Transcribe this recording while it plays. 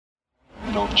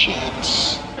No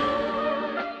chance.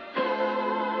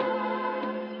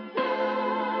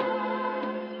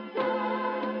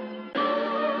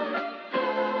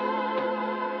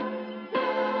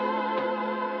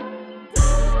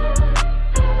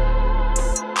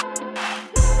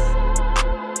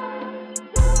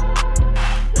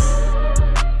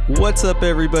 What's up,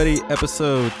 everybody?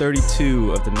 Episode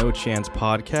 32 of the No Chance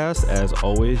podcast. As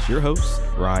always, your hosts,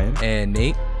 Ryan. And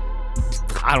Nate.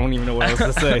 I don't even know what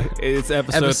else to say. It's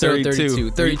episode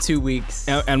 32. 32 weeks.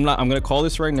 And I'm going to call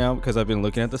this right now because I've been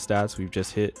looking at the stats. We've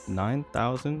just hit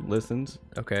 9,000 listens.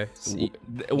 Okay. So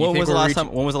When was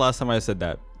the last time I said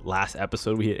that? Last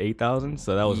episode we hit 8,000,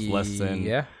 so that was less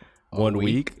than 1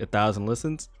 week. 1,000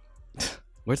 listens.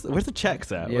 Where's the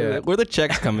checks at? Yeah. Where the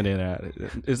checks coming in at?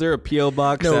 Is there a PO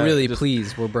box? No, really,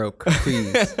 please. We're broke.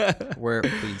 Please.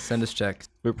 Please send us checks.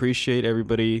 We appreciate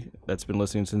everybody that's been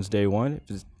listening since day one.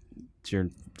 If it's your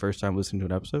first time listening to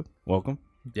an episode, welcome.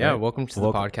 Yeah, welcome to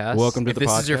the podcast. Welcome to the podcast. If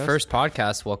this is your first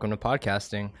podcast, welcome to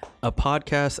podcasting. A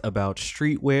podcast about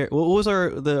streetwear. What was our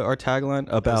tagline?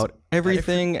 About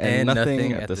everything and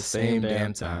nothing at the same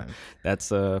damn time.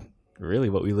 That's really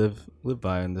what we live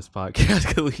by in this podcast,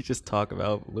 because we just talk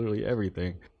about literally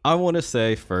everything. I want to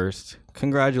say first,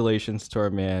 congratulations to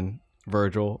our man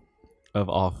Virgil of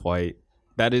Off-White.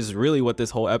 That is really what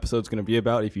this whole episode is going to be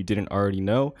about, if you didn't already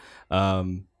know.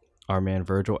 Our man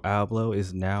Virgil Abloh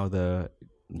is now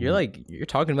You're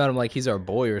talking about him like he's our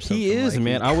boy or something. He is,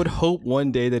 man. I would hope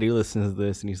one day that he listens to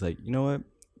this and he's like, you know what?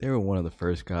 They were one of the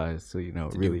first guys to,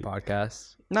 really do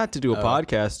podcasts. Not to do a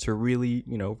podcast, to really,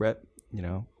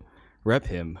 rep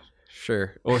him.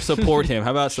 Sure. Or support him.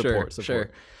 How about support? Sure.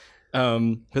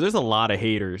 Because there's a lot of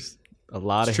haters.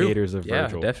 Haters of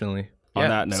Virgil. Yeah, definitely. On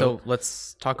that note. So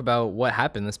let's talk about what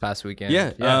happened this past weekend.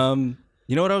 Yeah.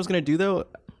 You know what I was going to do, though?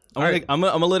 I'm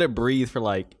gonna let it breathe for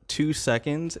like 2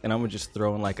 seconds, and I'm gonna just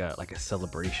throw in like a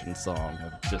celebration song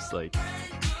of just like,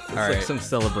 some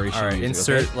celebration. All right, music,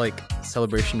 insert okay? like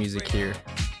celebration music here.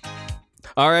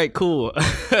 All right, cool.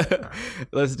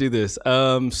 Let's do this.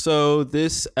 So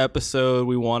this episode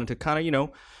we wanted to kind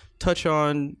of touch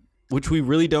on, which we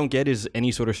really don't get, is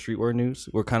any sort of streetwear news.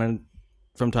 We're kind of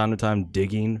from time to time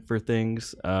digging for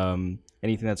things,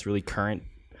 anything that's really current.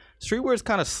 Streetwear is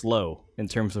kind of slow in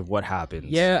terms of what happens.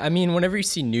 Yeah, I mean, whenever you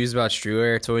see news about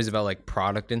streetwear, it's always about like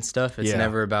product and stuff. It's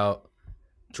never about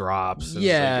drops.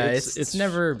 Yeah, it's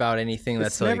never about anything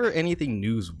that's like... It's never anything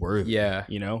newsworthy. Yeah.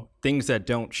 Things that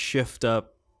don't shift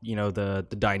up, the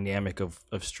dynamic of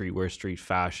streetwear, street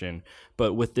fashion.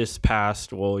 But with this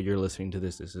past, you're listening to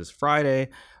this is Friday.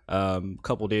 A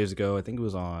couple days ago, I think it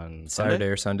was on Saturday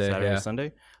or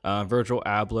Sunday. Virgil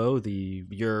Abloh,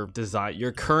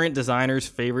 your current designer's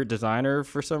favorite designer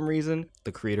for some reason,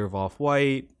 the creator of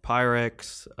Off-White,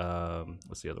 Pyrex.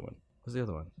 What's the other one?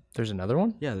 There's another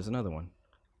one? Yeah, there's another one.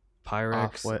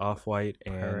 Pyrex, Off-White,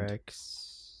 and Pyrex.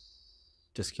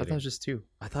 Just kidding. I thought it was just 2.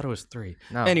 I thought it was 3.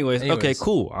 No. Anyways, okay,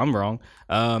 cool. I'm wrong.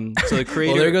 So the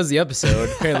creator. Well, there goes the episode.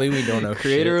 Apparently, we don't know.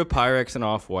 Creator of Pyrex and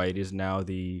Off-White is now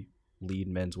the lead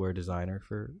menswear designer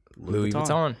for Louis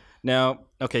Vuitton. Now,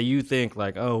 okay, you think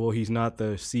like, oh, well, he's not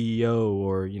the CEO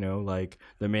or like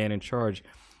the man in charge.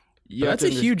 Yeah, that's a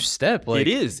huge step. Like, it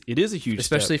is a huge step,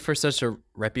 especially for such a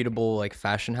reputable like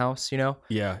fashion house.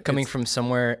 Yeah, coming from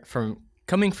someone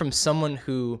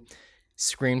who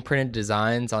screen printed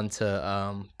designs onto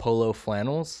polo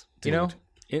flannels. There's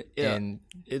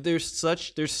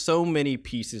so many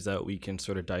pieces that we can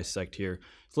sort of dissect here.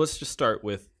 So let's just start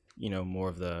with more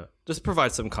of just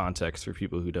provide some context for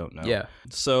people who don't know. Yeah.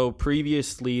 So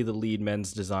previously, the lead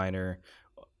men's designer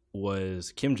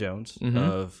was Kim Jones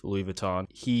of Louis Vuitton.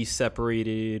 He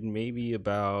separated maybe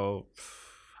about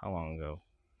how long ago?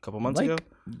 A couple months ago?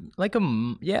 I would say like a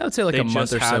month or so ago.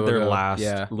 They just had their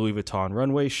last Louis Vuitton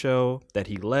runway show that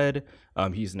he led.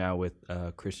 He's now with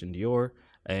Christian Dior.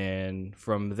 And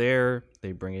from there,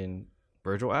 they bring in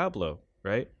Virgil Abloh,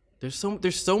 right? There's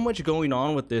so much going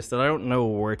on with this that I don't know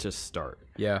where to start.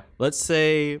 Yeah. Let's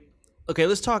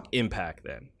talk impact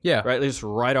then. Yeah. Right? Just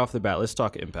right off the bat, let's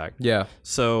talk impact. Yeah.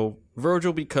 So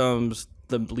Virgil becomes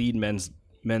the lead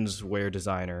menswear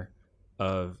designer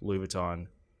of Louis Vuitton.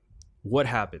 What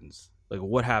happens? Like,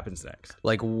 what happens next?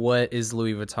 Like, what is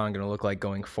Louis Vuitton going to look like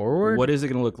going forward? What is it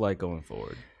going to look like going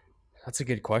forward? That's a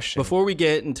good question. Before we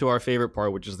get into our favorite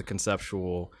part, which is the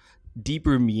conceptual,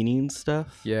 deeper meaning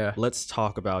stuff, let's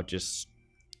talk about just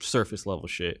surface level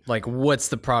shit. Like, what's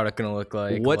the product going to look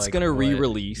like? What's going to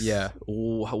re-release? Yeah.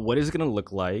 What is it going to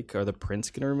look like? Are the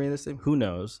prints going to remain the same? Who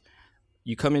knows?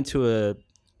 You come into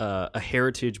a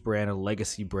heritage brand, a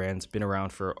legacy brand's been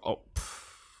around for,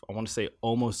 I want to say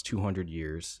almost 200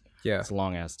 years. Yeah. It's a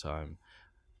long ass time.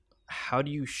 how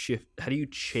do you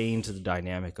change the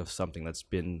dynamic of something that's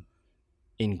been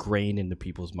ingrained into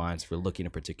people's minds for looking a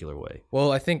particular way?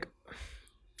 Well, I think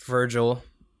Virgil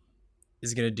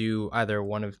is going to do either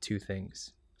one of two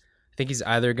things. I think he's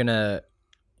either going to,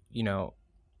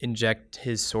 inject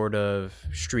his sort of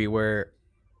streetwear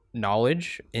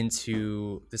knowledge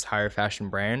into this higher fashion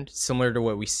brand, similar to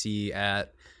what we see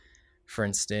at, for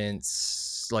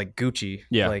instance, like Gucci.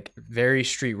 Yeah. Like very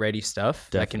street ready stuff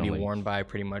Definitely. that can be worn by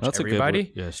pretty much That's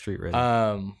everybody. Yeah, street ready.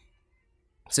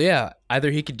 So yeah, either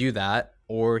he could do that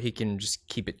or he can just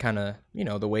keep it kind of,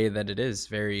 the way that it is,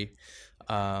 very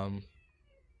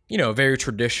very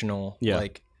traditional, Yeah.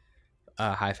 like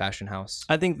high fashion house.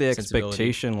 I think the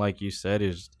expectation, like you said,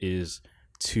 is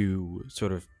to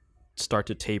sort of start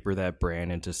to taper that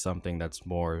brand into something that's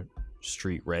more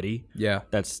street ready. Yeah.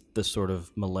 That's the sort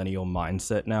of millennial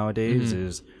mindset nowadays,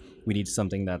 is we need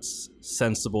something that's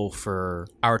sensible for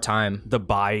our time, the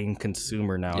buying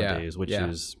consumer nowadays, which Yeah.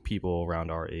 is people around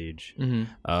our age.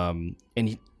 Mm-hmm.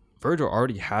 Virgil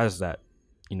already has that,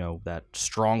 that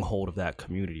stronghold of that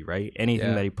community, right?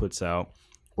 Anything that he puts out,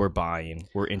 we're buying,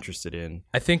 we're interested in.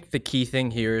 I think the key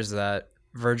thing here is that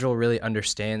Virgil really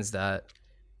understands that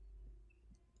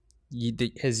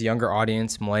his younger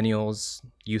audience, millennials,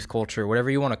 youth culture, whatever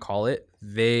you want to call it,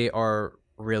 they are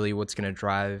really what's going to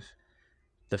drive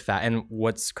and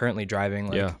what's currently driving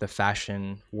the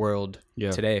fashion world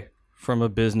today. From a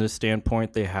business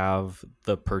standpoint, they have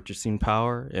the purchasing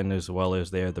power, and as well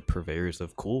as they're the purveyors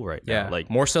of cool right now. Yeah, like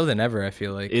more so than ever, I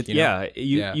feel like.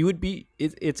 You would be.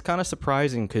 It's kind of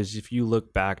surprising because if you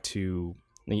look back to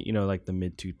like the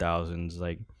mid 2000s,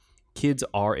 like kids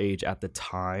our age at the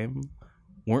time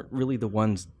weren't really the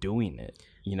ones doing it.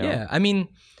 Yeah, I mean,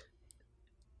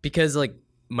 because like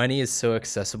money is so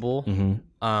accessible.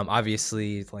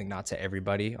 Obviously, like not to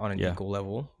everybody on an equal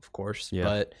level, of course,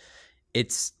 but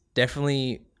it's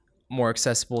definitely more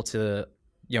accessible to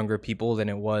younger people than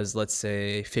it was, let's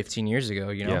say, 15 years ago,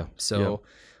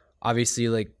 obviously,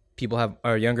 like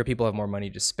younger people have more money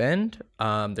to spend.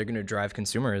 They're going to drive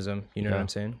consumerism, you know what I'm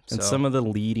saying? And some of the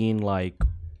leading like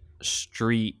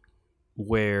street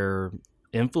wear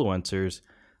influencers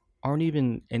aren't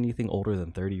even anything older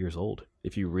than 30 years old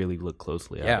if you really look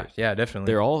closely at it. Yeah,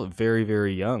 definitely. They're all very,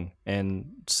 very young.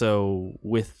 And so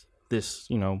with this,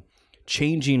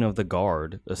 changing of the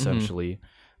guard, essentially,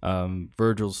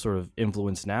 Virgil's sort of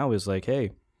influence now is like,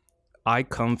 hey, I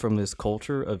come from this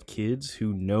culture of kids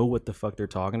who know what the fuck they're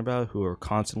talking about, who are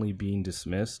constantly being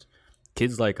dismissed.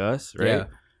 Kids like us, right? Yeah.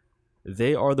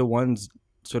 They are the ones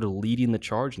sort of leading the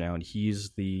charge now, and he's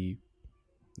the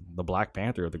Black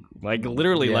Panther, like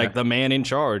the man in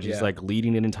charge. He's like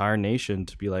leading an entire nation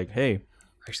to be like, hey,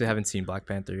 I actually haven't seen Black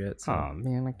Panther yet. So. Oh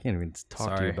man, I can't even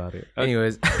talk to you about it.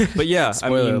 Anyways, but yeah,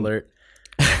 spoiler alert.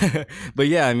 But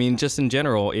yeah, I mean, just in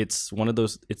general, it's one of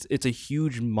those. It's a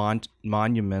huge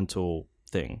monumental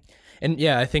thing. And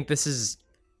yeah, I think this is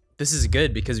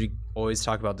good because we always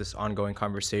talk about this ongoing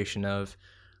conversation of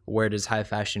where does high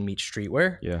fashion meet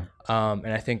streetwear. Yeah.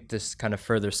 And I think this kind of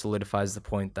further solidifies the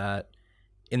point that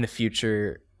in the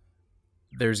future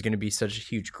there's going to be such a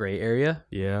huge gray area.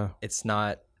 Yeah. It's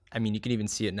not. I mean, you can even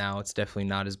see it now. It's definitely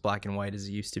not as black and white as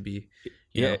it used to be.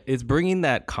 Yeah, it's bringing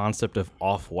that concept of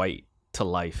off-white to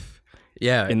life.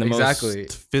 Yeah, in the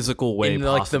most physical way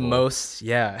possible. Like the most,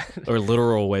 or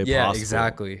literal way possible. Yeah,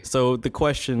 exactly. So the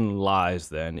question lies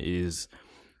then is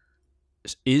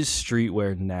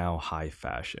streetwear now high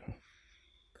fashion?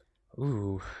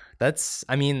 Ooh, that's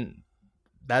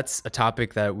a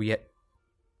topic that we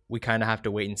kind of have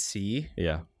to wait and see.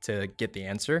 Yeah. To get the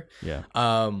answer. Yeah.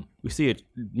 We see it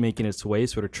making its way,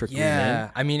 sort of trickling in.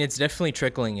 Yeah, I mean, it's definitely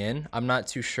trickling in. I'm not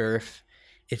too sure if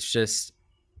it's just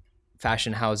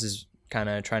fashion houses kind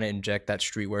of trying to inject that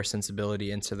streetwear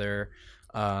sensibility into their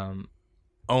own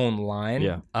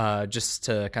line, just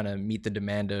to kind of meet the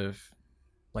demand of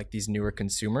like these newer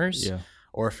consumers. Yeah.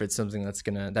 Or if it's something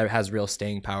that has real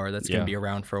staying power, that's gonna be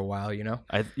around for a while,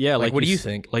 Like what do you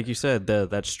think? Like you said, that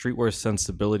streetwear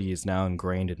sensibility is now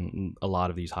ingrained in a lot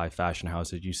of these high fashion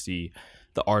houses. You see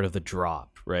the art of the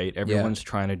drop, right? Everyone's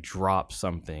trying to drop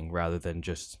something rather than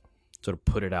just sort of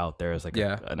put it out there as like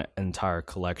an entire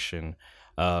collection.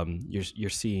 You're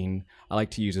seeing, I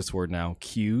like to use this word now,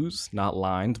 queues, not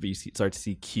lines, but you start to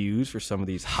see queues for some of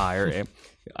these higher.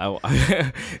 What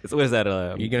is that?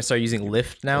 You're gonna start using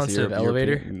lift now instead of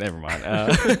elevator? Never mind.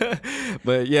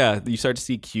 But yeah, you start to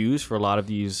see queues for a lot of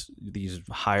these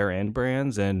higher end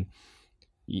brands, and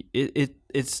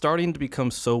it's starting to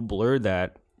become so blurred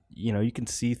that you can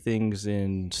see things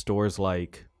in stores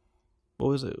like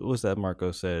what was that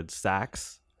Marco said?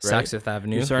 Saks. Right? Saks Fifth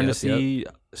Avenue. You're starting to see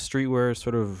streetwear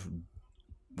sort of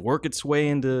work its way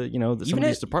into, some of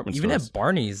these department stores. Even at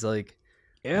Barney's, like,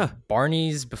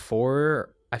 Barney's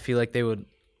before, I feel like they would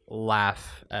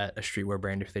laugh at a streetwear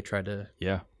brand if they tried to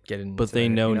get in. But they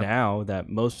know now that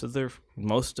most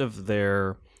of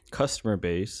their customer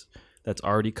base that's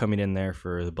already coming in there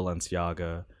for the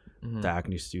Balenciaga, the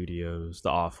Acne Studios, the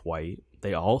Off-White,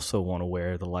 they also want to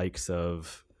wear the likes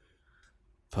of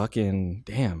fucking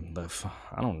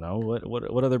I don't know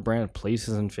what other brand,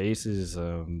 Places and Faces,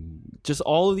 just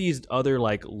all of these other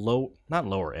like not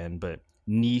lower end but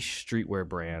niche streetwear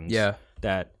brands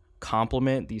that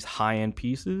complement these high end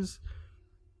pieces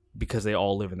because they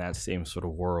all live in that same sort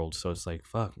of world. So it's like,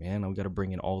 fuck, man, we got to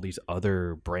bring in all these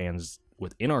other brands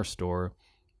within our store,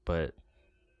 but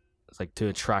it's like to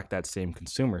attract that same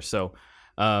consumer. So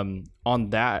on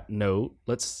that note,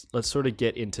 let's sort of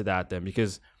get into that then,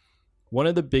 because one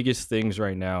of the biggest things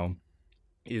right now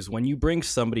is when you bring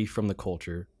somebody from the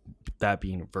culture, that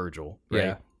being Virgil, right?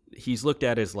 Yeah. He's looked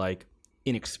at as like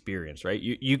inexperienced, right?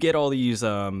 You get all these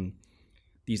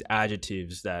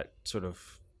adjectives that sort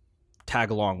of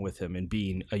tag along with him and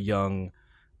being a young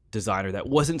designer that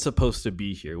wasn't supposed to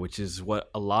be here, which is what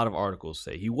a lot of articles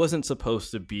say. He wasn't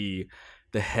supposed to be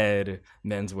the head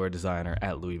menswear designer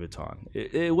at Louis Vuitton.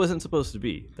 It wasn't supposed to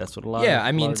be. That's what a lot. Yeah,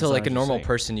 I mean, to like a normal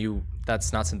person,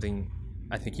 that's not something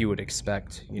I think you would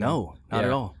expect. No, not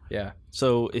at all. Yeah.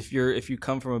 So if you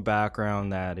come from a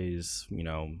background that is,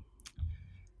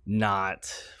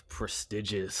 not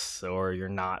prestigious, or you're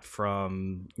not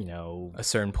from, a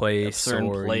certain place,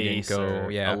 or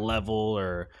a level,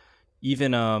 or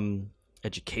even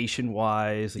education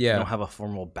wise, you don't have a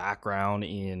formal background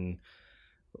in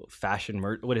fashion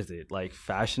what is it, like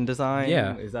fashion design?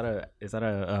 Is that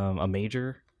a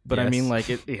major? But yes. I mean, like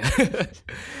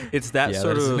it's that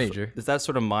sort of major. It's that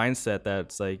sort of mindset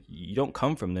that's like, you don't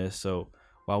come from this, so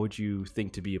why would you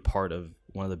think to be a part of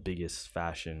one of the biggest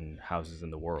fashion houses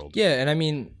in the world? Yeah, and I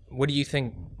mean, what do you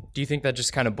think? Do you think that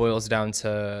just kind of boils down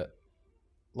to,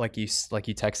 like you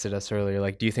texted us earlier,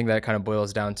 like, do you think that kind of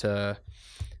boils down to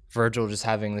Virgil just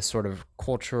having this sort of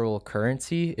cultural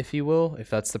currency, if you will, if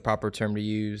that's the proper term to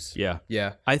use?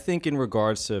 Yeah. I think in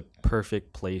regards to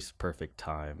perfect place, perfect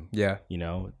time. Yeah.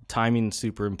 Timing's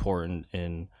super important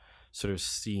in sort of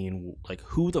seeing like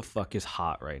who the fuck is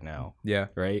hot right now. Yeah.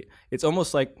 Right? It's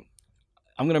almost like,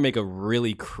 I'm going to make a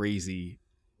really crazy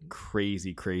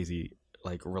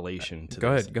like relation to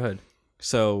this. Go ahead.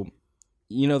 So,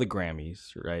 the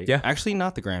Grammys, right? Yeah. Actually,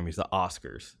 not the Grammys, the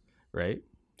Oscars, right?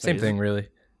 Same thing, really.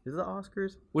 Is it the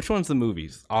Oscars? Which one's the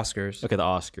movies? Oscars. Okay, the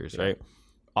Oscars, right?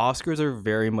 Oscars are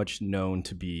very much known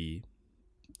to be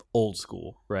old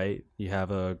school, right? You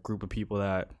have a group of people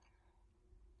that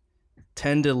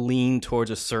tend to lean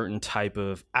towards a certain type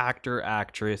of actor,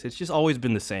 actress. It's just always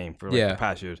been the same for the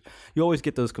past years. You always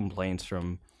get those complaints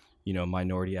from,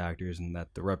 minority actors, and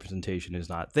that the representation is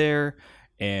not there.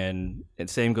 And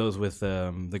same goes with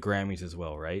the Grammys as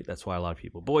well, right? That's why a lot of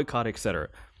people boycott, etc.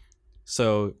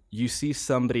 So you see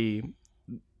somebody,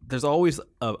 there's always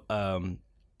a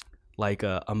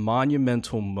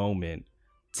monumental moment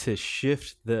to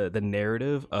shift the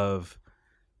narrative of,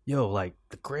 like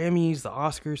the Grammys, the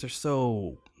Oscars are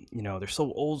so, they're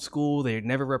so old school. They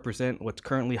never represent what's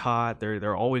currently hot.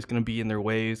 They're always going to be in their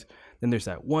ways. Then there's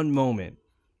that one moment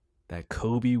that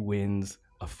Kobe wins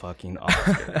a fucking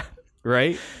Oscar,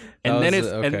 right? And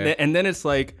then it's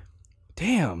like,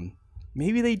 damn.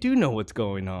 Maybe they do know what's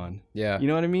going on. Yeah. You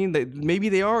know what I mean? Maybe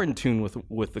they are in tune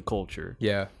with the culture.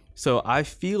 Yeah. So I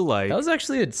feel like... That was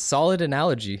actually a solid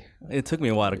analogy. It took me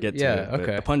a while to get to it, but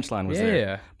the punchline was there.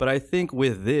 Yeah. But I think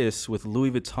with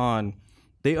Louis Vuitton,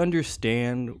 they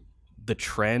understand the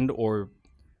trend or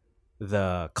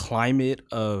the climate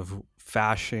of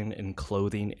fashion and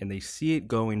clothing, and they see it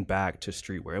going back to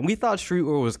streetwear. And we thought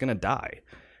streetwear was going to die.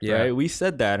 Yeah. Right? We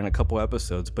said that in a couple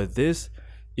episodes, but this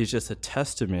is just a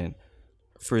testament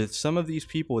for some of these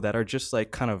people that are just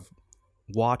like kind of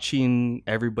watching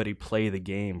everybody play the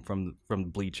game from the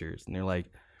bleachers, and they're like,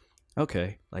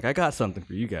 okay, like I got something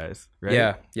for you guys, right?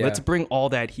 Yeah. Let's bring all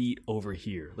that heat over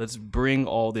here. Let's bring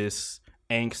all this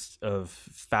angst of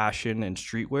fashion and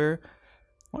streetwear.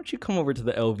 Why don't you come over to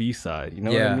the LV side? You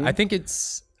know what I mean? I think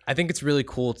it's really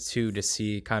cool too to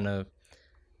see kind of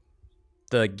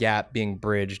the gap being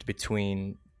bridged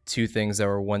between two things that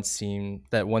once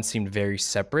seemed very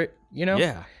separate,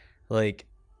 Yeah. Like,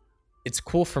 it's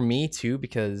cool for me too,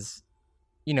 because,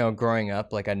 growing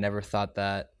up, like, I never thought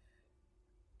that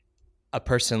a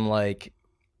person like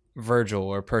Virgil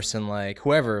or a person like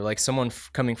whoever, like someone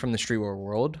coming from the streetwear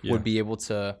world would be able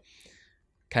to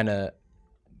kind of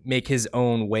make his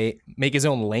own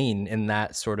lane in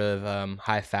that sort of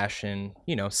high fashion,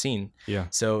 scene. Yeah.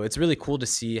 So it's really cool to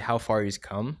see how far he's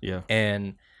come. Yeah.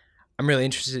 And I'm really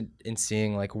interested in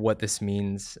seeing like what this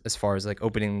means as far as like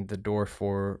opening the door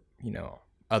for,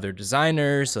 other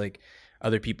designers, like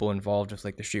other people involved with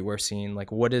like the streetwear scene.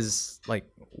 Like what does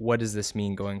this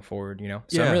mean going forward,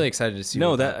 So I'm really excited to see.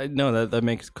 That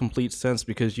makes complete sense,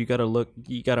 because you got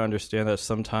to understand that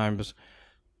sometimes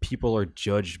people are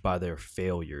judged by their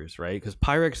failures, right? Because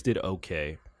Pyrex did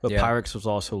okay, but Pyrex was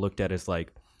also looked at as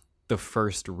like the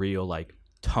first real like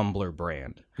Tumblr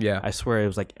brand. Yeah. I swear it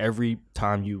was like every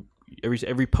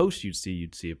post you'd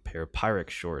see a pair of Pyrex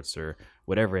shorts or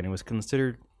whatever, and it was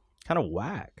considered kind of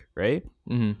whack, right?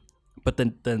 Mm-hmm. But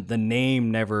the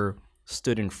name never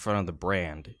stood in front of the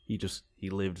brand. He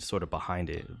lived sort of behind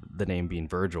it, the name being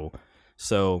Virgil.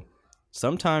 So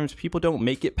sometimes people don't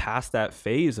make it past that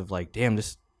phase of like, damn,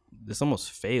 this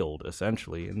almost failed,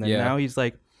 essentially. And then now he's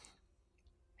like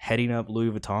heading up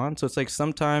Louis Vuitton. So it's like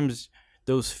sometimes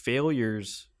those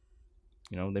failures,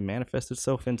 they manifest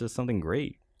itself into something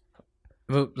great.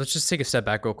 Well, let's just take a step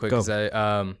back real quick, because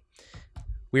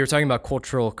we were talking about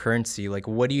cultural currency. Like,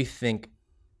 what do you think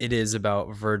it is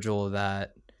about Virgil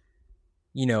that,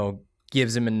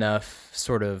 gives him enough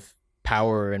sort of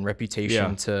power and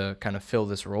reputation to kind of fill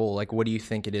this role? Like, what do you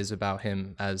think it is about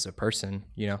him as a person,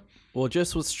 Well,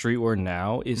 just with streetwear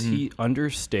now is he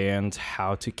understands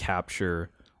how to capture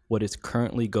what is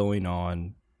currently going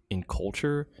on in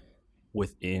culture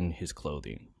within his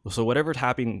clothing. So whatever's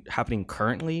happening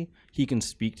currently, he can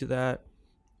speak to that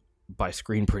by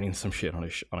screen printing some shit on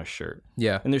a shirt.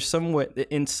 Yeah. And there's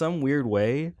in some weird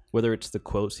way, whether it's the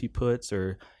quotes he puts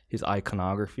or his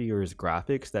iconography or his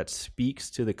graphics, that speaks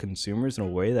to the consumers in a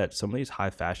way that some of these high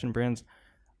fashion brands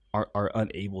are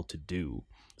unable to do.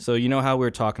 So you know how we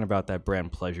were talking about that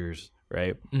brand Pleasures,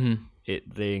 right? Mm-hmm.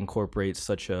 They incorporate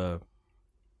such a,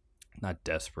 not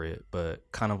desperate, but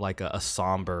kind of like a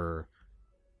somber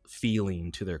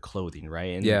feeling to their clothing,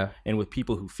 right? And with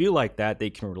people who feel like that, they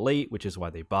can relate, which is why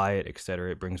they buy it,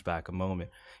 etc. It brings back a moment.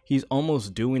 He's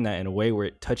almost doing that in a way where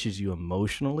it touches you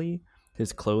emotionally,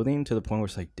 his clothing, to the point where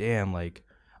it's like, damn, like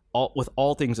with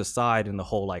all things aside and the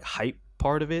whole like hype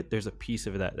part of it, there's a piece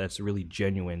of that that's really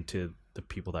genuine to the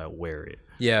people that wear it.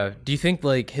 Yeah. Do you think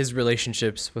like his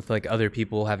relationships with like other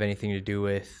people have anything to do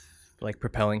with like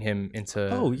propelling him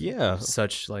into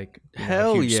such like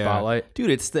huge spotlight?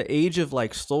 Dude, it's the age of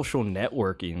like social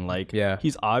networking. Like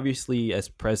he's obviously as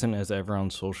present as ever on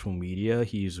social media.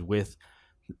 He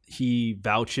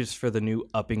vouches for the new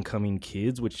up and coming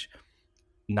kids, which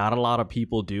not a lot of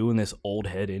people do in this old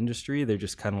head industry. They're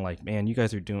just kind of like, man, you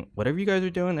guys are doing whatever you guys are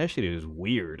doing, that shit is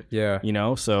weird.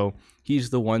 So he's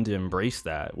the one to embrace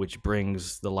that, which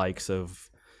brings the likes of,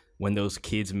 when those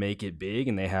kids make it big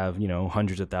and they have,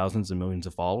 hundreds of thousands and millions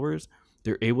of followers,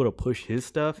 they're able to push his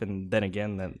stuff. And then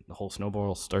again, then the whole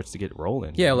snowball starts to get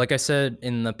rolling. Yeah. Like I said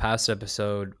in the past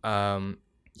episode,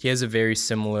 he has a very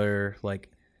similar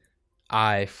like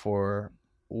eye for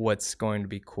what's going to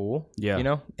be cool,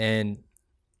 and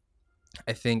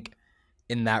I think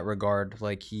in that regard,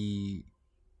 like he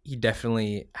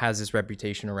definitely has this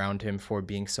reputation around him for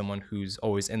being someone who's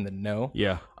always in the know,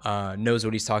 knows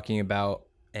what he's talking about,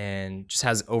 and just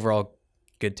has overall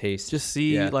good taste. Just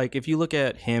like if you look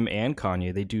at him and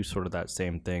Kanye, they do sort of that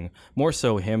same thing. More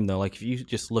so him though. Like if you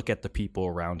just look at the people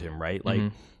around him, right? Like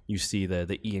you see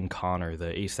the Ian Connor,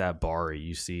 the ASAP Bari,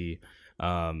 you see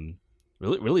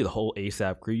really the whole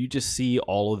ASAP crew. You just see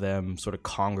all of them sort of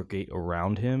congregate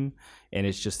around him, and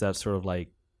it's just that sort of like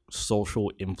social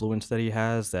influence that he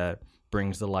has that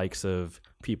brings the likes of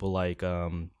people like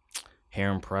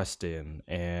Heron Preston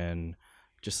and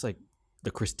just like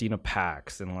the Christina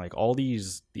Pax and like all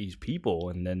these people,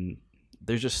 and then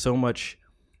there's just so much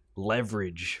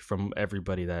leverage from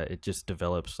everybody that it just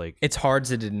develops. Like it's hard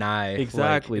to deny.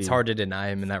 Exactly, it's hard to deny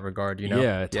him in that regard.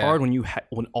 It's hard when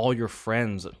when all your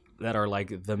friends that are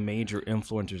like the major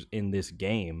influencers in this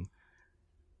game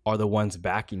are the ones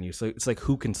backing you. So it's like,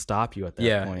 who can stop you at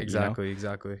that point?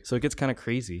 Exactly. So it gets kind of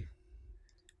crazy.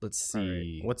 Let's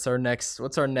see. Right. What's our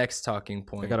next talking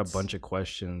point? I got a bunch of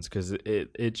questions because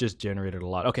it just generated a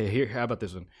lot. Okay, how about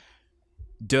this one?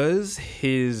 Does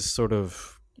his sort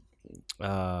of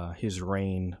his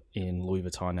reign in Louis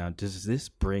Vuitton now, does this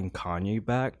bring Kanye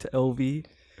back to LV?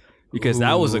 Because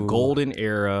that was a golden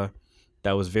era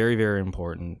that was very, very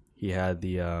important. He had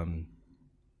the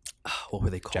what were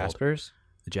they called? Jaspers.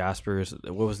 The Jaspers.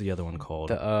 What was the other one called?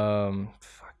 The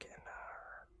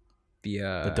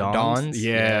Dons.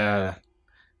 Yeah.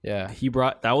 He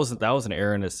brought that was an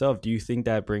era in itself. Do you think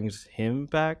that brings him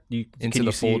back? Into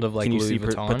the fold of like Louis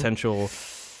Vuitton? Potential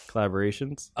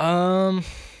collaborations?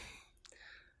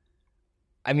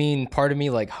 I mean, part of me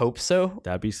like hopes so.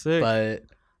 That'd be sick. But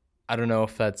I don't know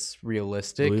if that's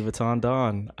realistic. Louis Vuitton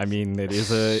Don. I mean, it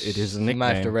is a nickname. You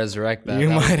might have to resurrect that. You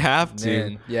might have to.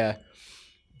 Man, yeah.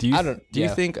 Do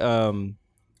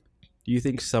you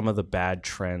think some of the bad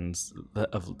trends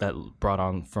that was brought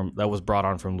on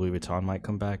from Louis Vuitton might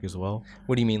come back as well?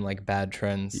 What do you mean, like bad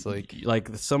trends? Like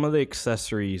some of the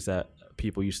accessories that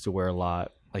people used to wear a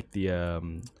lot, like the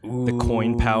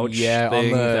coin pouch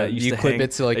thing that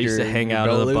used to hang out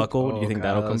of the buckle. Do you think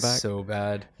that'll come back? So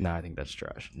bad. No, I think that's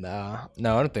trash. No, I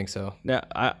don't think so.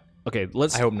 I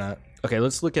hope not. Okay,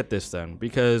 let's look at this then,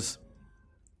 because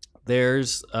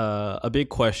there's a big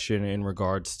question in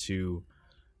regards to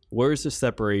where's the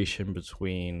separation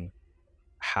between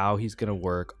how he's going to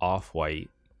work Off-White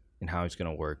and how he's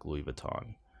going to work Louis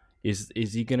Vuitton. Is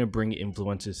he going to bring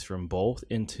influences from both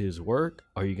into his work?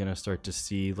 Are you going to start to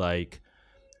see like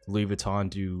Louis Vuitton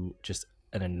do just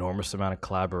an enormous amount of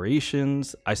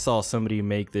collaborations? I saw somebody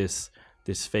make this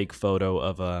fake photo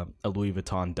of a Louis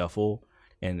Vuitton duffel,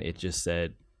 and it just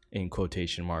said, in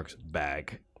quotation marks,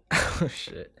 bag. Oh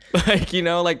shit. Like, you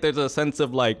know, like there's a sense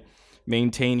of like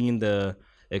maintaining the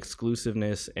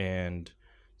exclusiveness and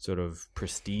sort of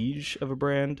prestige of a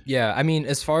brand. Yeah, I mean,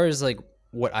 as far as like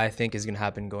what I think is going to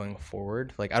happen going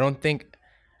forward, like I don't think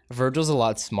Virgil's a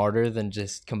lot smarter than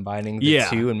just combining the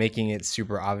two and making it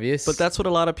super obvious. But that's what a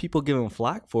lot of people give him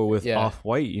flack for with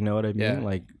Off-White, you know what I mean? Yeah.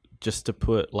 Like just to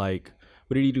put like,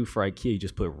 what did he do for IKEA? He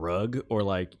just put rug or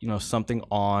like, you know, something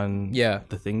on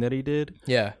the thing that he did.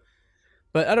 Yeah.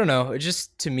 But I don't know. It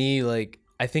just, to me, like,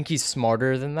 I think he's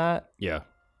smarter than that. Yeah.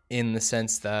 In the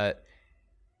sense that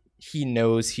he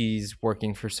knows he's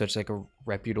working for such like a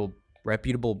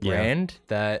reputable brand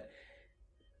that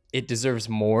it deserves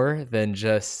more than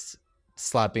just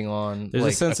slapping on. There's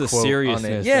like a sense of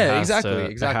seriousness. Yeah,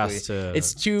 exactly.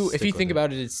 It's two. If you think it.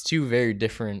 about it, it's two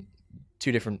different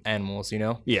animals. You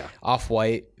know. Yeah.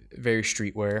 Off-White, very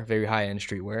streetwear, very high end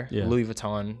streetwear. Yeah. Louis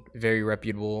Vuitton, very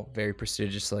reputable, very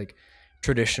prestigious, like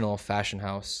traditional fashion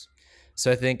house.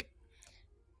 So I think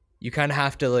you kind of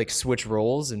have to like switch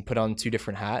roles and put on two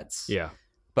different hats. Yeah.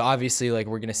 But obviously, like,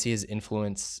 we're gonna see his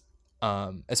influence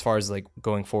as far as like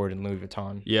going forward in Louis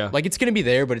Vuitton. Yeah. Like, it's gonna be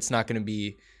there, but it's not gonna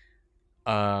be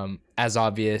as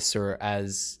obvious or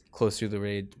as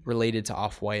closely related to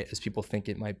Off-White as people think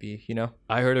it might be. You know.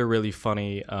 I heard a really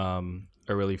funny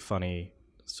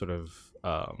sort of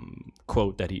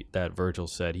quote that Virgil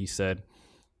said. He said,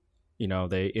 you know,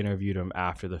 they interviewed him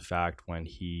after the fact when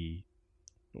the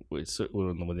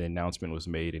announcement was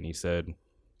made, and he said,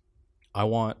 I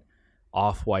want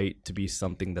Off-White to be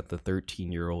something that the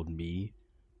 13-year-old me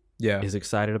is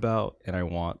excited about, and I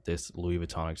want this Louis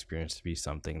Vuitton experience to be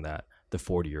something that the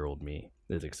 40-year-old me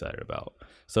is excited about.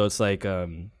 So it's like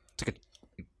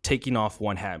taking off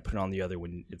one hat and putting on the other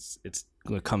when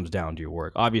it comes down to your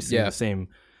work. Obviously, the same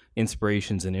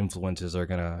inspirations and influences are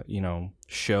gonna, you know,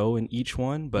 show in each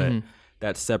one, but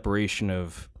that separation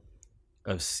of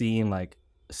seeing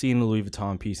the Louis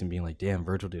Vuitton piece and being like, damn,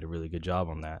 Virgil did a really good job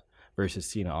on that, versus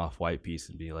seeing an Off-White piece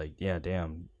and be like, yeah,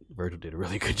 damn, Virgil did a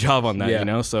really good job on that, you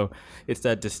know? So it's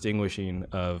that distinguishing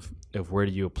of where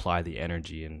do you apply the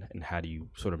energy and how do you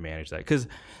sort of manage that? Because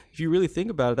if you really think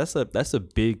about it, that's a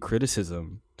big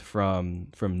criticism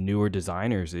from newer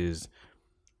designers is,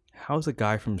 how's a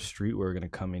guy from streetwear going to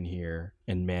come in here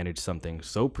and manage something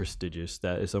so prestigious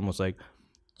that it's almost like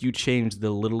you change the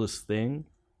littlest thing?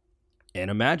 And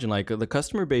imagine, like, the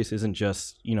customer base isn't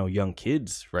just, you know, young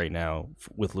kids right now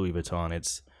with Louis Vuitton.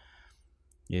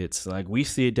 It's like we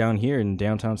see it down here in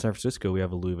downtown San Francisco. We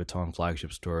have a Louis Vuitton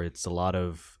flagship store. It's a lot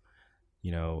of,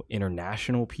 you know,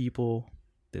 international people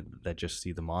that just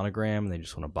see the monogram and they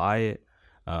just want to buy it.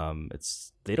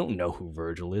 They don't know who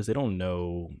Virgil is. They don't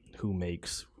know who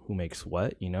makes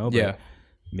what, you know? But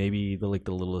maybe the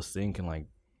littlest thing can, like,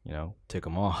 you know, tick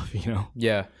them off, you know?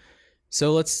 Yeah.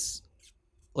 So let's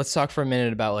talk for a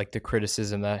minute about like the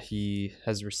criticism that he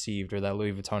has received, or that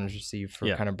Louis Vuitton has received for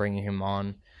kind of bringing him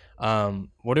on.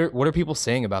 What are people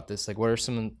saying about this? Like, what are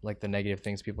some like the negative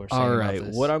things people are saying about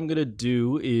this? What I'm gonna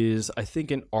do is, I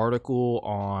think an article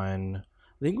on,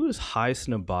 I think it was High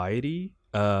Snobiety,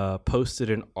 posted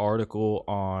an article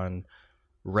on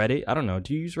Reddit. I don't know.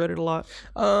 Do you use Reddit a lot?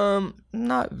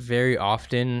 Not very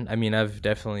often. I mean, I've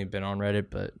definitely been on Reddit,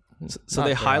 but so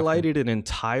they highlighted an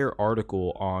entire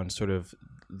article on sort of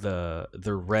the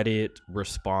Reddit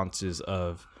responses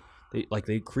of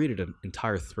they created an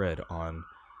entire thread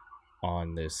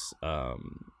on this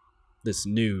this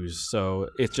news. So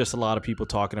it's just a lot of people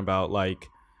talking about like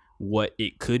what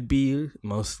it could be,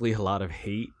 mostly a lot of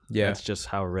hate. Yeah, that's just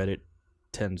how Reddit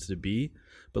tends to be.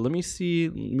 But let me see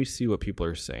what people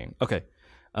are saying. Okay.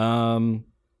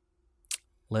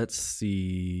 Let's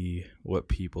see what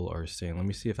people are saying. Let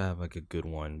me see if I have like a good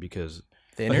one, because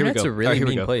the internet's a really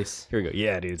mean place. Here we go.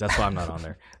 Yeah, dude. That's why I'm not on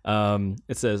there.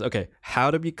 It says, okay, how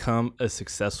to become a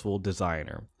successful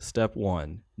designer. Step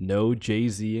 1, know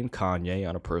Jay-Z and Kanye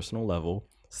on a personal level.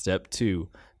 Step 2,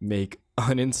 make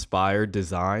uninspired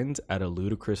designs at a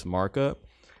ludicrous markup.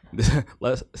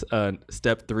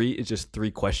 Step 3 is just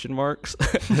 3 question marks,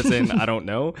 as in I don't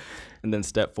know. And then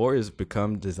step 4 is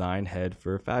become design head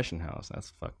for a fashion house.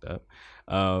 That's fucked up.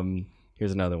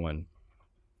 Here's another one.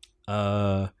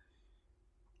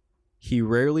 He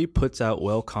rarely puts out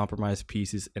well-compromised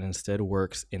pieces and instead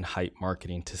works in hype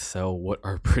marketing to sell what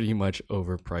are pretty much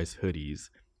overpriced hoodies.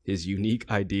 His unique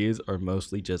ideas are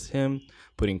mostly just him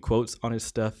putting quotes on his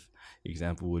stuff.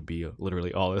 Example would be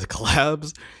literally all his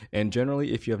collabs. And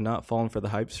generally, if you have not fallen for the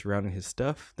hype surrounding his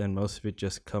stuff, then most of it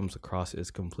just comes across as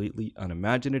completely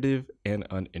unimaginative and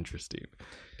uninteresting.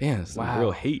 Damn, that's some real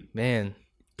hate. Man,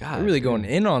 God, you're really going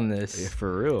in on this. Yeah,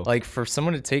 for real. Like, for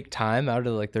someone to take time out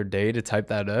of like their day to type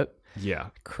that up. Yeah.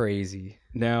 Crazy.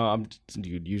 Now,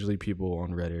 dude, usually people on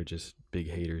Reddit are just big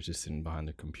haters just sitting behind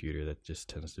the computer. That just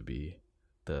tends to be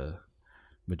the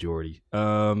majority.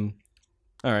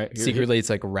 All right. Secretly, it's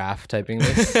like RAF typing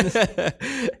this.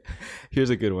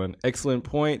 Here's a good one. Excellent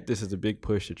point. This is a big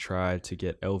push to try to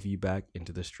get LV back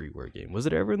into the streetwear game. Was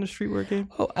it ever in the streetwear game?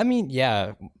 Oh, I mean,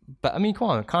 yeah. But I mean, come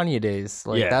on, Kanye days.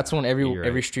 Like, that's when every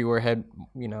streetwear head,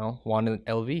 wanted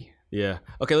LV. Yeah.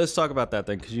 Okay, let's talk about that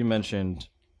then, because you mentioned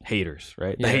haters,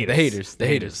 right? The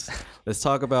haters. Let's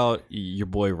talk about your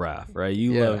boy Raph, right?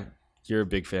 You're a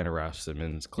big fan of Raph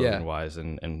Simmons, clothing wise,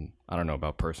 and I don't know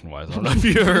about person wise. I don't know if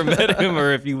you ever met him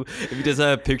or if you just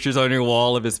have pictures on your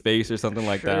wall of his face or something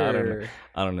like that.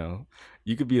 I don't know.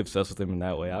 You could be obsessed with him in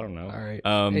that way. I don't know. All right.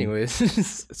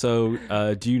 Anyways,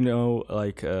 so do you know?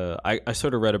 Like, I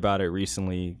sort of read about it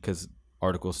recently because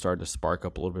articles started to spark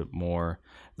up a little bit more.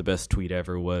 The best tweet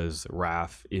ever was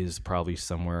Raph is probably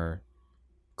somewhere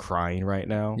crying right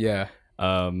now. Yeah.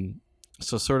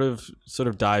 So sort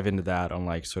of dive into that on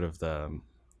like sort of the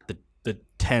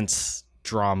tense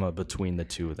drama between the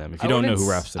two of them. If you don't know who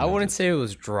Raph Simmons is. I wouldn't say it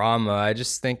was drama. I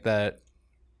just think that,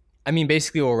 I mean,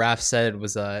 basically what Raph said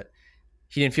was that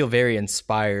he didn't feel very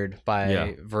inspired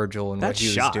by Virgil and what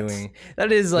he was doing.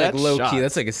 That is like low key.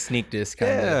 That's like a sneak diss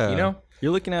kind of,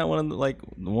 You're looking at one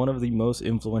of the most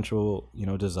influential,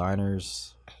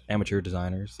 designers, amateur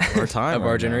designers of our time. Of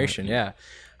our generation, yeah.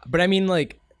 But I mean,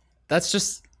 like, that's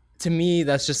just, to me,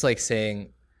 that's just like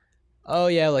saying, oh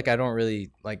yeah, like I don't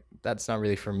really like, that's not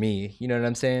really for me. You know what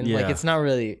I'm saying? Yeah. Like, it's not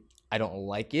really, I don't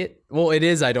like it. Well, it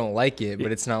is, I don't like it,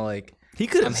 but it's not like he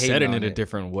could have said it in a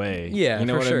different way. Yeah, you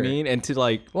know what I mean? And to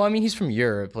like, well, I mean, he's from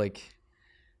Europe. Like,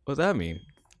 what does that mean?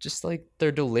 Just like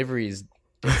their delivery is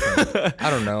different. I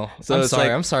don't know. So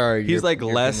I'm sorry. He's like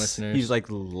less. Listeners. He's like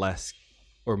less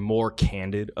or more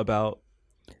candid about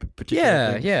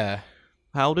particular things. Yeah.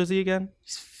 How old is he again?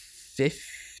 He's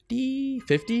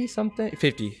 50 something.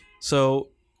 50. So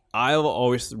I've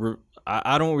always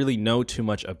I don't really know too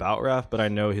much about Raph, but I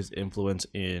know his influence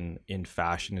in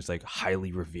fashion is like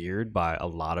highly revered by a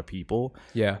lot of people.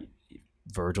 Yeah.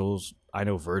 I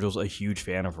know Virgil's a huge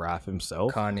fan of Raph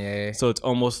himself. Kanye. So it's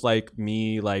almost like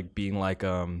me like being like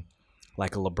a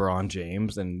LeBron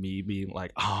James and me being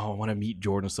like, oh, I want to meet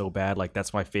Jordan so bad. Like,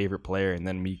 that's my favorite player. And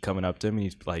then me coming up to him and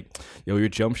he's like, yo, your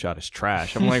jump shot is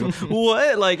trash. I'm like,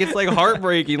 what? Like, it's like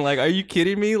heartbreaking. Like, are you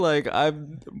kidding me? Like, I've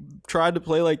tried to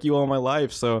play like you all my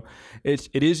life. So it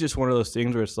is just one of those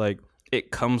things where it's like,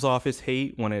 it comes off as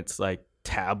hate when it's like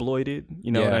tabloided.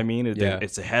 You know what I mean?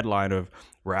 It's a headline of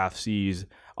Raph sees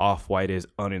Off-White as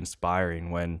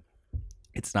uninspiring when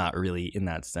it's not really in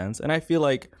that sense. And I feel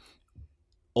like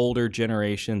older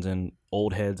generations and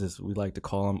old heads, as we like to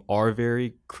call them, are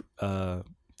very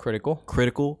critical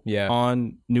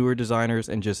on newer designers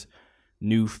and just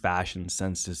new fashion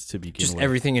senses to begin just with.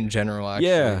 Everything in general,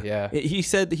 actually. Yeah. He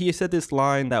said this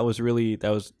line that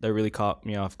really caught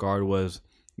me off guard was,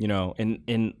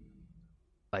 in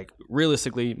like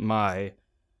realistically my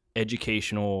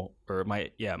educational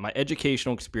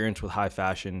experience with high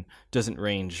fashion doesn't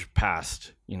range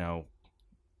past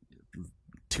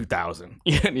 2000.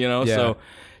 So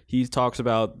he talks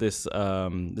about this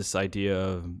idea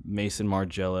of Maison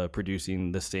Margiela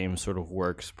producing the same sort of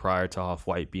works prior to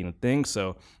Off-White being a thing.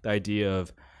 So the idea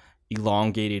of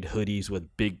elongated hoodies with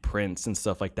big prints and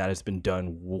stuff like that has been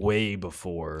done way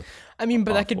before. I mean,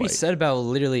 but that could be said about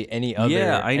literally any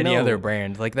other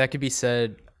brand. Like, that could be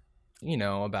said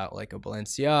about like a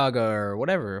Balenciaga or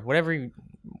whatever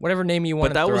name you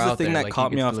want to throw out there. But that was the thing that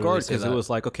caught me off guard, because it was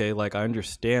like, okay, like I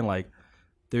understand, like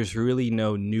there's really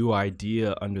no new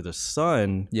idea under the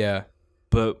sun. Yeah.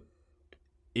 But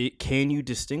can you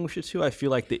distinguish the two? I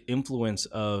feel like the influence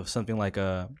of something like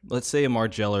let's say a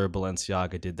Margiela or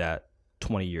Balenciaga did that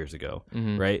 20 years ago,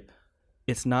 right?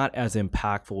 It's not as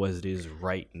impactful as it is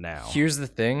right now. Here's the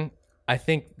thing. I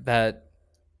think that,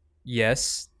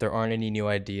 yes, there aren't any new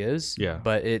ideas,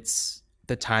 but it's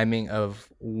the timing of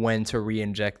when to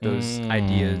re-inject those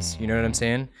ideas. You know what I'm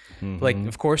saying? Like,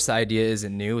 of course, the idea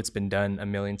isn't new. It's been done a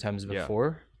million times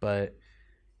before. But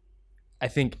I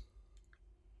think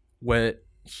what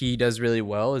he does really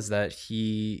well is that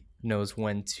he knows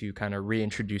when to kind of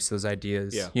reintroduce those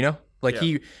ideas. You know? Like,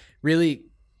 he really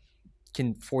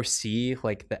can foresee,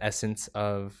 like, the essence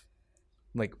of,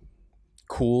 like,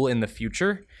 cool in the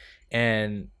future.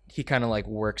 And he kind of, like,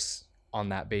 works on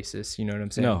that basis. You know what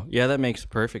I'm saying? No, yeah, that makes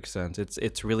perfect sense.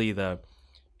 It's really the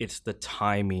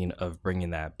timing of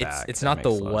bringing that back. It's not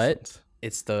the what,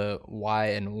 it's the why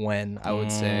and when, I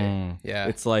would say. Yeah,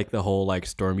 it's like the whole like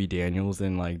Stormy Daniels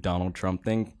and like Donald Trump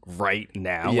thing right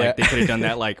now. Like they could have done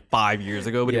that like 5 years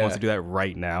ago, but he wants to do that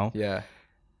right now. Yeah.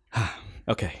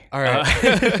 Okay. All right.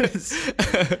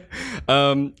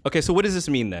 Okay, so what does this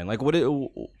mean then? Like, what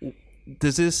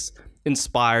does this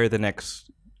inspire the next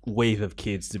wave of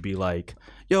kids to be like,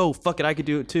 yo, fuck it, I could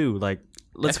do it too. Like,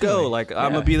 let's go. Like,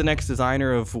 I'm gonna be the next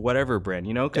designer of whatever brand,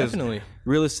 you know? Because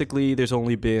realistically, there's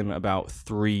only been about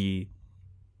three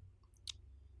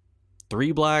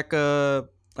black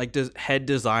head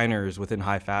designers within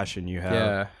high fashion. You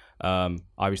have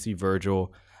obviously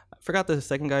Virgil. I forgot the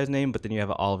second guy's name, but then you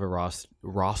have Oliver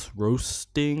Ross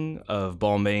Roasting of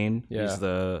Balmain. He's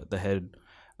the head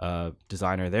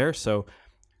designer there. So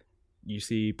you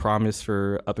see promise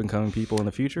for up and coming people in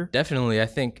the future? Definitely. I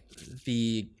think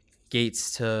the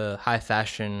gates to high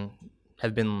fashion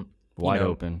have been wide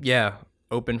open. Yeah,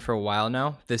 open for a while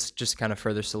now. This just kind of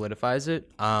further solidifies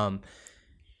it. And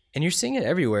you're seeing it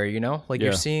everywhere, you know? Like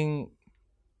you're seeing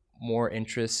more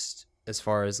interest as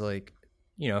far as like,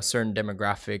 you know, certain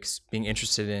demographics being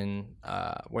interested in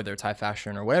whether it's high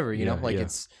fashion or whatever, you know? Like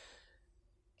it's,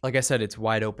 like I said, it's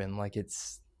wide open. Like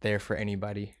it's there for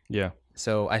anybody. Yeah.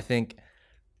 So I think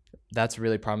that's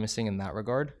really promising in that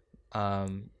regard.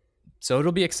 So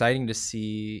it'll be exciting to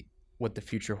see what the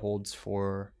future holds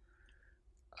for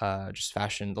just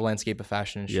fashion, the landscape of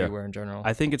fashion and streetwear in general.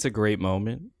 I think it's a great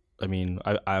moment. I mean,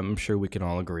 I'm sure we can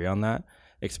all agree on that,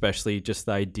 especially just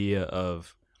the idea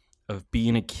of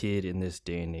being a kid in this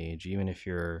day and age, even if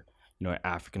you're, you know, an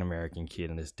African-American kid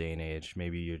in this day and age.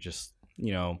 Maybe you're just,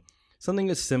 you know, something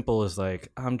as simple as like,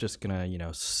 I'm just gonna, you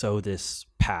know, sew this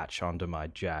patch onto my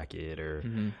jacket, or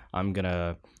I'm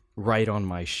gonna write on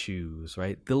my shoes,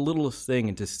 right? The littlest thing.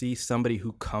 And to see somebody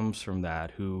who comes from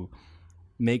that, who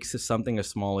makes something as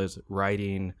small as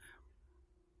writing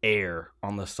Air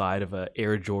on the side of a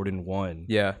Air Jordan 1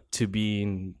 to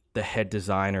being the head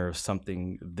designer of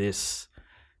something this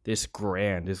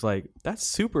grand, is like, that's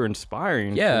super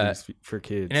inspiring for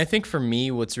kids. And I think for me,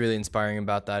 what's really inspiring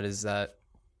about that is that,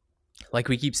 like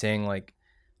we keep saying, like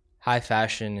high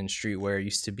fashion and streetwear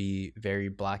used to be very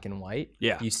black and white.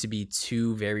 Yeah. It used to be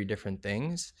two very different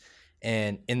things.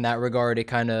 And in that regard, it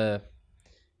kind of,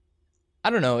 I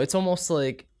don't know, it's almost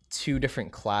like two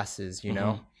different classes, you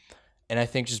know? And I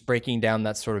think just breaking down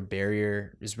that sort of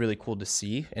barrier is really cool to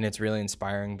see. And it's really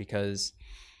inspiring because,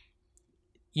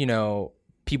 you know,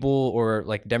 people or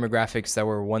like demographics that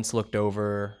were once looked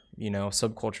over, you know,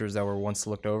 subcultures that were once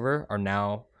looked over are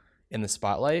now in the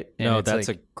spotlight. And no, that's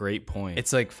like, a great point.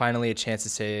 It's like finally a chance to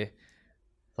say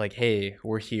like, hey,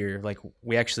 we're here. Like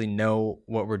we actually know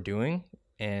what we're doing,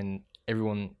 and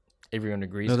everyone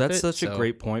agrees. No, that's with such a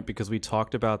great point, because we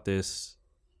talked about this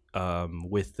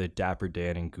with the Dapper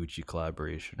Dan and Gucci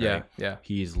collaboration. Right? Yeah.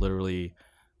 He's literally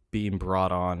being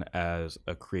brought on as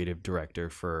a creative director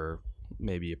for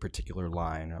maybe a particular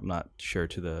line. I'm not sure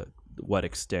to what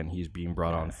extent he's being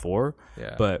brought on for.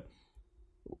 Yeah. But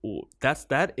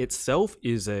that itself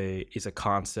is a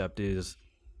concept. Is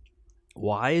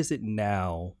why is it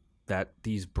now that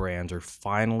these brands are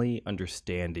finally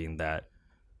understanding that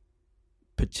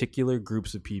particular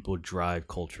groups of people drive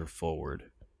culture forward?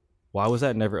 Why was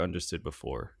that never understood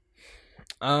before?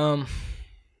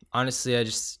 Honestly,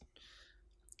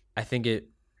 I think it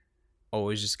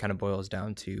always just kind of boils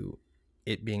down to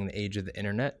it being the age of the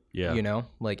internet. Yeah. You know,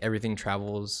 like everything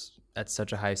travels at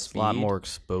such a high speed. A lot more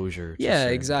exposure. Yeah,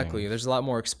 exactly. Things. There's a lot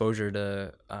more exposure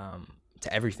to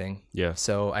everything. Yeah.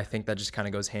 So I think that just kind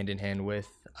of goes hand in hand with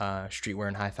streetwear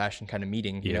and high fashion kind of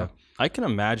meeting. You know? I can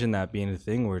imagine that being a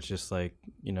thing where it's just like,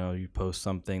 you know, you post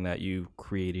something that you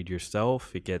created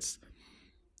yourself, it gets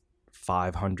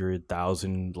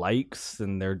 500,000 likes,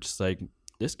 and they're just like,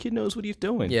 this kid knows what he's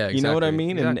doing. Yeah, exactly. You know what I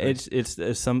mean? Exactly. And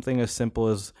it's something as simple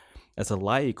as a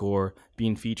like, or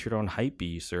being featured on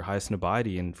Hypebeast or Highest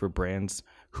Nobody, and for brands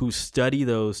who study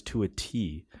those to a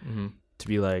T, to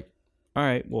be like, all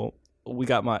right, well, we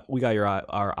got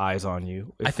our eyes on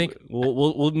you. I think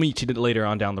we'll meet you later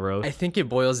on down the road. I think it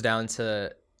boils down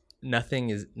to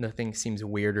nothing seems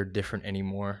weird or different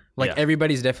anymore. Like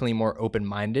everybody's definitely more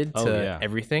open-minded to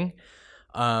everything.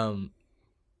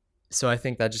 So I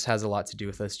think that just has a lot to do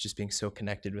with us just being so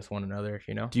connected with one another,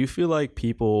 you know? Do you feel like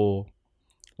people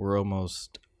were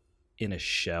almost in a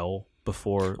shell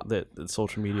before the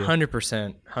social media?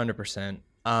 100%.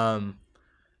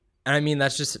 And I mean,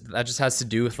 that just has to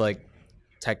do with like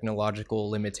technological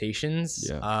limitations.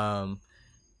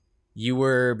 You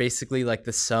were basically like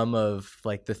the sum of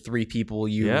like the 3 people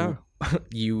you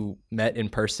met in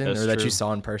person. That's or that true. You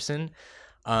saw in person.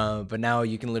 But now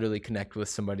you can literally connect with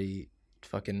somebody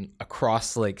fucking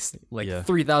across like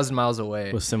 3,000 miles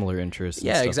away with similar interests.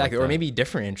 Yeah, exactly. Like or maybe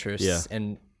different interests. Yeah.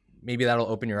 And maybe that'll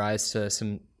open your eyes to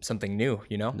something new,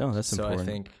 you know? No, that's important. So I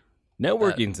think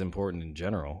networking is important in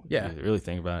general. Yeah. You really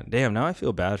think about it. Damn, now I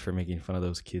feel bad for making fun of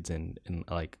those kids in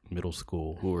like middle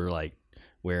school who were like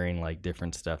wearing like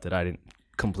different stuff that I didn't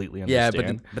completely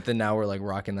understand. Yeah, but then now we're like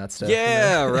rocking that stuff.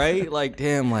 Yeah, right? Like,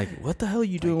 damn, like what the hell are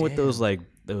you doing with those like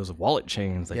those wallet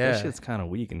chains? Like that shit's kind of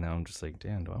weak, and now I'm just like,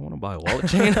 damn, do I want to buy a wallet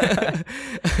chain?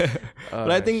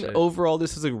 But I think overall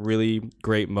this is a really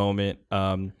great moment.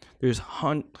 There's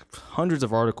hundreds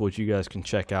of articles you guys can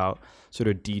check out sort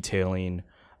of detailing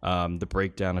the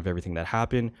breakdown of everything that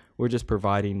happened. We're just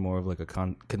providing more of like a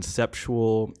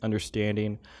conceptual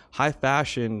understanding. High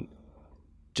fashion,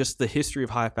 just the history of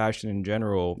high fashion in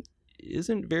general,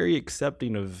 isn't very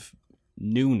accepting of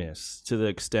newness to the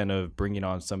extent of bringing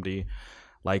on somebody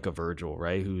like a Virgil,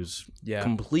 right? Who's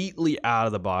completely out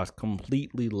of the box,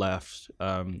 completely left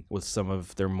with some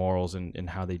of their morals and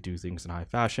how they do things in high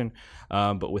fashion.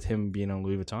 But with him being on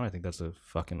Louis Vuitton, I think that's a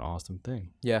fucking awesome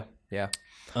thing. Yeah.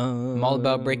 I'm all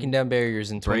about breaking down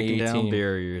barriers in 2018. Breaking down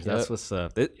barriers. That's what's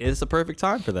up. It's the perfect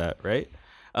time for that, right?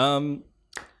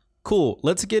 Cool.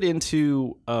 Let's get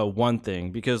into one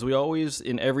thing, because we always,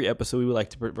 in every episode, we would like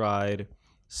to provide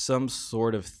some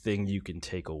sort of thing you can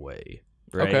take away,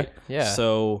 right? Okay. Yeah.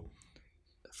 So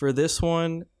for this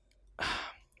one,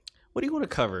 what do you want to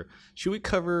cover? Should we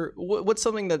cover what's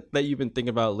something that you've been thinking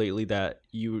about lately that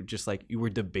you just like you were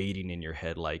debating in your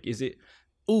head? Like, is it?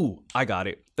 Ooh, I got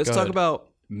it. Let's talk about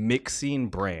mixing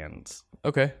brands.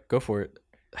 Okay, go for it.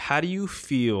 How do you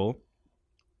feel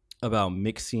about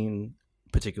mixing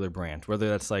particular brands, whether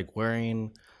that's like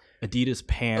wearing Adidas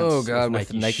pants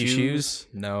with Nike shoes?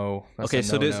 No. Okay,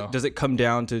 so does it come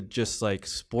down to just like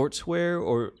sportswear,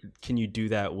 or can you do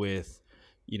that with,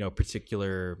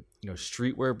 particular,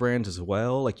 streetwear brands as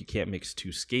well? Like you can't mix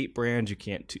 2 skate brands, you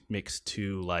can't mix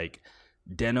 2 like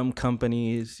denim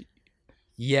companies.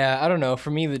 Yeah, I don't know. For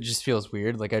me, that just feels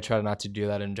weird. Like I try not to do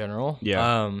that in general.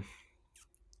 Yeah.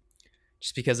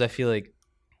 Just because I feel like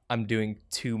I'm doing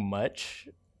too much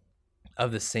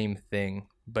of the same thing,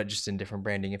 but just in different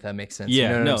branding, if that makes sense.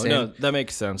 Yeah, no, that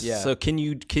makes sense. Yeah. So can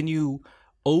you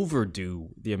overdo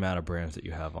the amount of brands that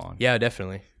you have on? Yeah,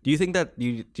 definitely. Do you think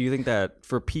that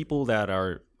for people that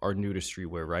are new to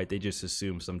streetwear, right? They just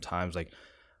assume sometimes like,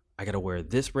 I gotta wear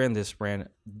this brand,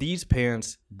 these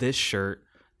pants, this shirt,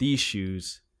 these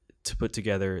shoes to put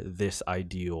together this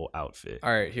ideal outfit.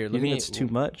 All right, here. Think it's too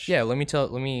much? Yeah, let me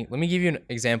give you an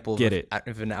example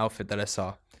of an outfit that I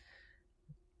saw.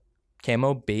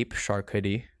 Camo Bape Shark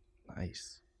hoodie.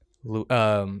 Nice.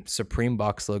 Supreme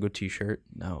box logo t-shirt.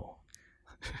 No.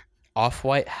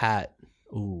 Off-white hat.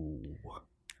 Ooh.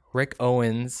 Rick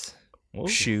Owens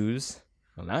shoes.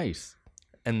 Oh, nice.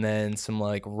 And then some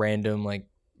like random like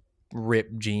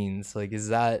ripped jeans. Like, is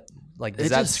that like, does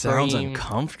that scream, sounds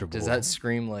uncomfortable? Does that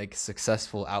scream like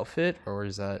successful outfit, or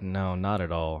is that? No, not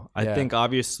at all. I think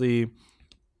obviously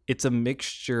it's a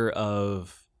mixture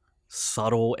of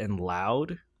subtle and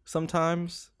loud.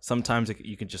 Sometimes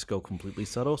you can just go completely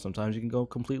subtle. Sometimes you can go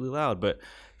completely loud. But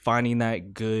finding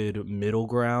that good middle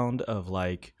ground of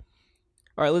like,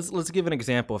 all right, let's give an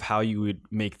example of how you would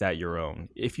make that your own.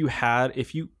 If you had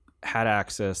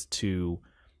access to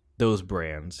those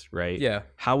brands, right? Yeah.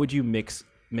 How would you make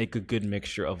a good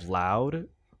mixture of loud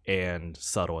and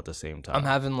subtle at the same time? I'm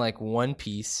having like one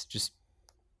piece just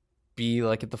be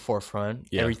like at the forefront.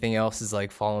 Yeah. Everything else is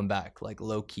like falling back, like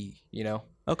low key,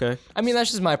 Okay. I mean, that's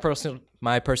just my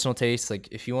personal taste. Like,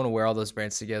 if you want to wear all those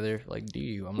brands together, like, do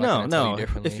you? I'm not going to tell you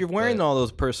differently. If you're wearing all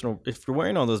those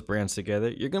brands together,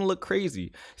 you're gonna look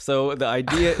crazy. So the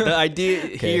idea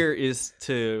here is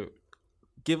to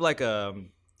give like a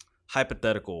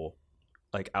hypothetical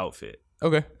like outfit.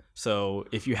 Okay. So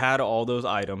if you had all those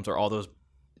items or all those,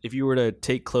 if you were to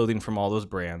take clothing from all those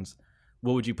brands,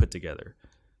 what would you put together?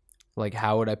 Like,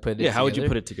 how would I put it together? Yeah, how would you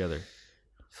put it together?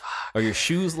 Are your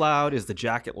shoes loud? Is the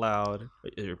jacket loud?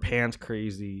 Is your pants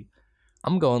crazy?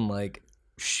 I'm going like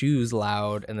shoes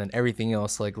loud and then everything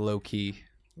else like low key.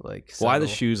 Like, why the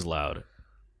shoes loud?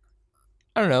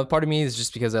 I don't know. Part of me is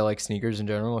just because I like sneakers in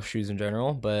general, shoes in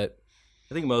general, but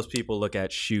I think most people look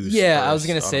at shoes. Yeah, I was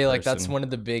gonna say like that's one of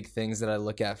the big things that I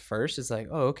look at first. It's like,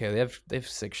 oh, okay, they have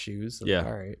 6 shoes. Yeah.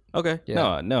 All right. Okay.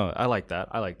 Yeah. No, I like that.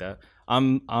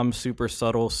 I'm super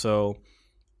subtle, so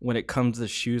when it comes to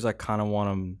shoes, I kind of want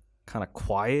them kind of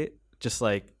quiet. Just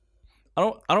like I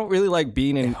don't really like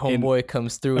being in. Homeboy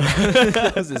comes through.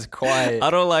 This is quiet. I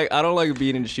don't like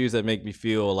being in shoes that make me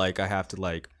feel like I have to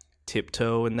like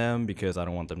tiptoe in them because I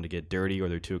don't want them to get dirty or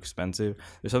they're too expensive.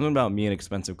 There's something about me and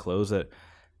expensive clothes that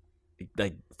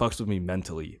like fucks with me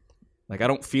mentally. Like I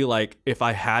don't feel like if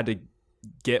I had to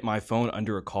get my phone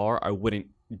under a car, I wouldn't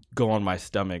go on my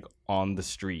stomach on the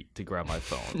street to grab my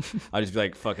phone. I'd just be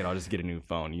like, fuck it, I'll just get a new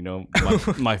phone. You know,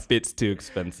 my fit's too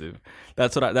expensive.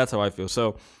 That's how I feel.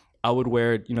 So I would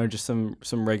wear, just some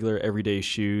regular everyday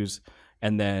shoes,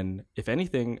 and then if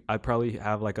anything, I'd probably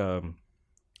have like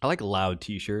I like loud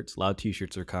t-shirts. Loud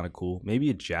t-shirts are kind of cool.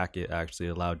 Maybe a jacket, actually.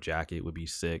 A loud jacket would be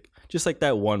sick. Just like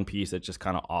that one piece that just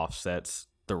kind of offsets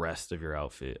the rest of your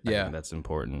outfit. Yeah. I think that's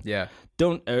important. Yeah.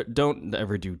 Don't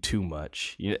ever do too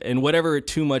much. And whatever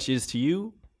too much is to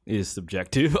you is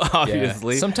subjective,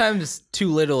 obviously. Yeah. Sometimes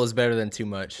too little is better than too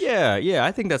much. Yeah.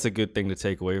 I think that's a good thing to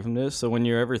take away from this. So when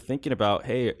you're ever thinking about,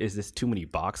 hey, is this too many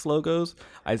box logos?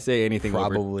 I'd say anything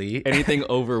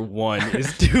over 1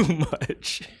 is too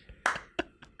much.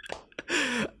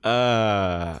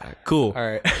 Cool. All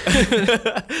right.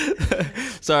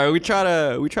 Sorry, we try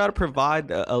to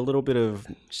provide a little bit of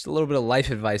life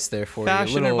advice there for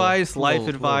fashion you. advice, life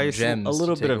advice, a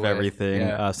little bit of everything.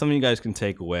 Yeah. Something you guys can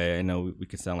take away. I know we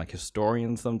can sound like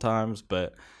historians sometimes,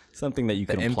 but something that you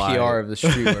can apply. NPR of the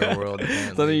streetwear world.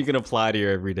 Apparently. Something you can apply to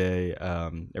your everyday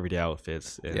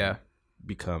outfits. And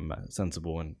become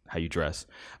sensible in how you dress.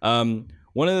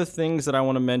 One of the things that I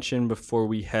want to mention before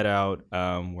we head out,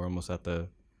 we're almost at the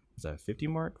 50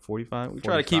 mark, 45. We're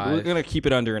gonna keep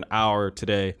it under an hour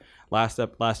today. Last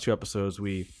 2 episodes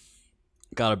we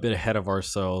got a bit ahead of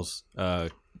ourselves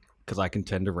because I can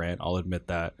tend to rant. I'll admit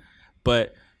that.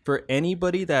 But for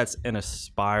anybody that's an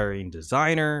aspiring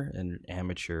designer, an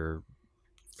amateur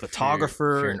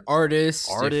photographer, if you're an artist,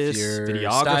 if you're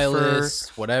videographer,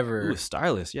 stylist, whatever. Ooh,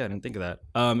 stylist, yeah, I didn't think of that.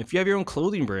 If you have your own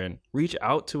clothing brand, reach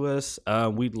out to us.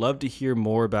 We'd love to hear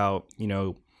more about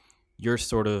your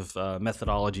sort of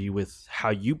methodology with how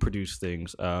you produce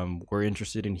things. We're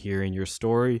interested in hearing your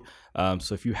story.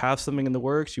 So if you have something in the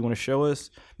works you want to show us,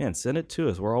 man, send it to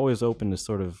us. We're always open to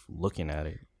sort of looking at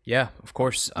it. Yeah, of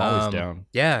course. Always down.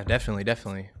 Yeah, definitely.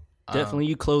 Definitely,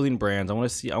 you clothing brands. I want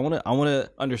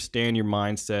to understand your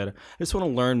mindset. I just want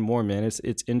to learn more, man.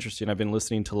 It's interesting. I've been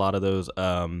listening to a lot of those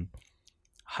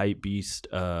Hype Beast,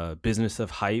 Business of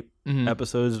Hype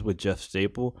episodes with Jeff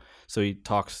Staple. So he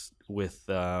talks with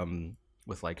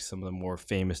like some of the more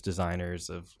famous designers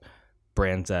of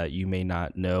brands that you may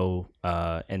not know,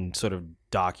 and sort of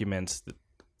documents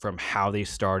from how they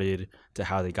started to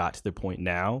how they got to the point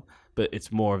now. But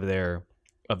it's more of the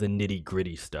nitty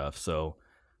gritty stuff. So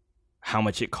how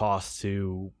much it costs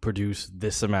to produce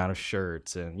this amount of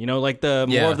shirts, and like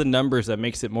more of the numbers that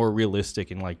makes it more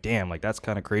realistic, and like, damn, like that's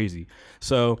kind of crazy.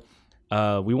 So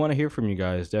we want to hear from you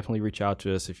guys. Definitely reach out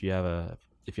to us if you have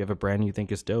a brand you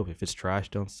think is dope. If it's trash,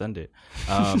 don't send it.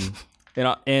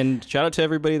 And shout out to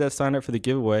everybody that signed up for the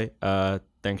giveaway.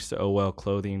 Thanks to OL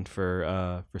Clothing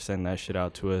for sending that shit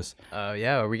out to us.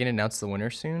 Are we gonna announce the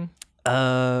winner soon?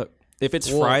 If it's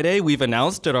Friday, we've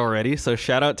announced it already. So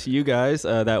shout out to you guys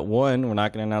that won. We're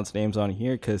not going to announce names on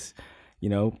here because,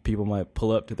 people might pull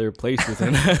up to their places.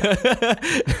 And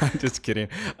I'm just kidding.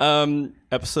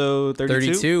 Episode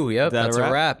 32. 32, yep. That's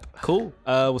a wrap. Cool.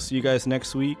 We'll see you guys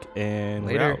next week. And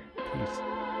later. We're out. Peace.